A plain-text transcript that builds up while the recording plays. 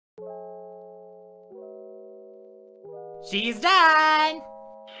She's done!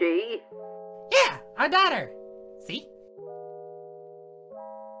 She? Yeah, our daughter. See?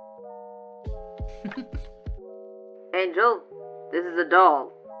 Angel, this is a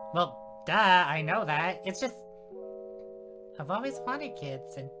doll. Well, duh, I know that. It's just... I've always wanted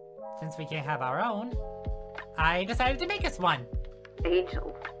kids, and since we can't have our own, I decided to make us one.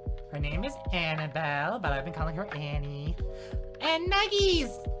 Angel. Her name is Anabelle, but I've been calling her Annie. And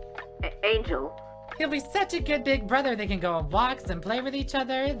Nuggies! Angel. He'll be such a good big brother. They can go on walks and play with each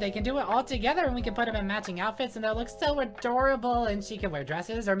other. They can do it all together, and we can put them in matching outfits, and they'll look so adorable. And she can wear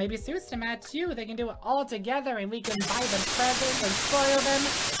dresses or maybe suits to match you. They can do it all together, and we can buy them presents and spoil them.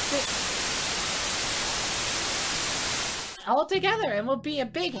 All together, and we'll be a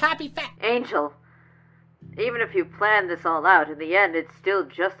big, happy, fat... Angel. Even if you plan this all out, in the end, it's still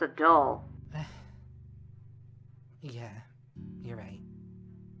just a doll. Yeah, you're right.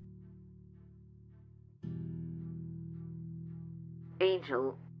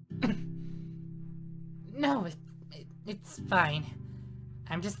 Angel. No, it's fine.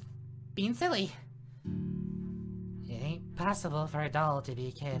 I'm just being silly. It ain't possible for a doll to be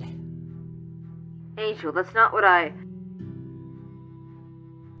a kid. Angel, that's not what I...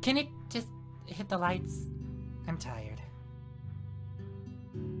 Can it just hit the lights? I'm tired.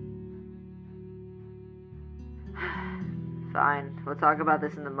 Fine, we'll talk about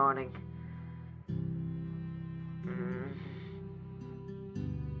this in the morning.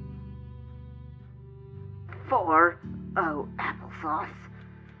 4? Oh, applesauce.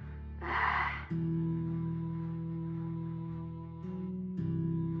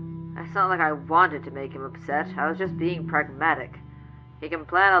 It's not like I wanted to make him upset. I was just being pragmatic. He can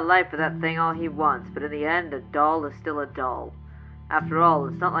plan a life for that thing all he wants, but in the end, a doll is still a doll. After all,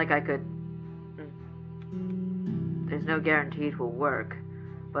 it's not like I could... There's no guarantee it will work.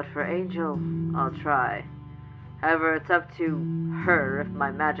 But for Angel, I'll try. However, it's up to her if my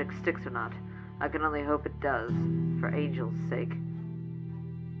magic sticks or not. I can only hope it does, for Angel's sake.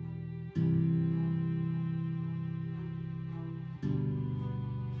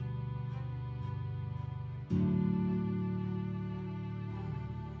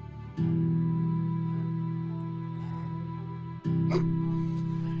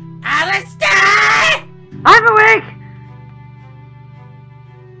 Alastor! I'm awake!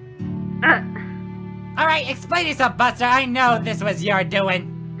 Alright, explain yourself, Buster. I know this was your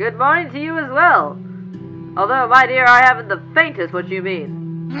doing. Good morning to you as well. Although, my dear, I haven't the faintest what you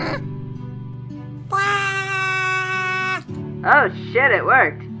mean. Oh shit, it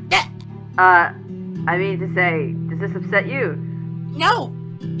worked. I mean to say, does this upset you? No.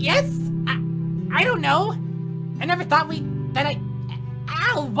 Yes? I don't know. I never thought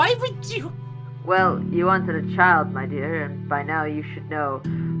Ow, why would you... Well, you wanted a child, my dear, and by now you should know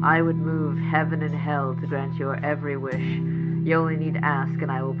I would move heaven and hell to grant your every wish. You only need to ask,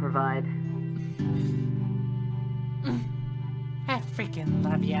 and I will provide. I freaking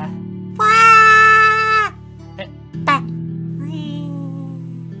love ya.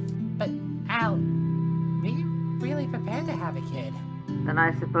 But, Al, we really prepared to have a kid. Then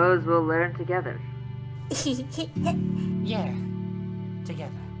I suppose we'll learn together. Yeah,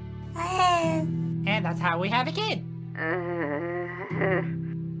 together. And that's how we have a kid.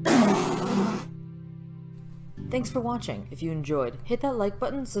 Thanks for watching. If you enjoyed, hit that like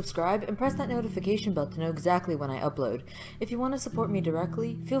button, subscribe, and press that notification bell to know exactly when I upload. If you want to support me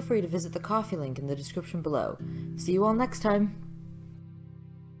directly, feel free to visit the Ko-fi link in the description below. See you all next time!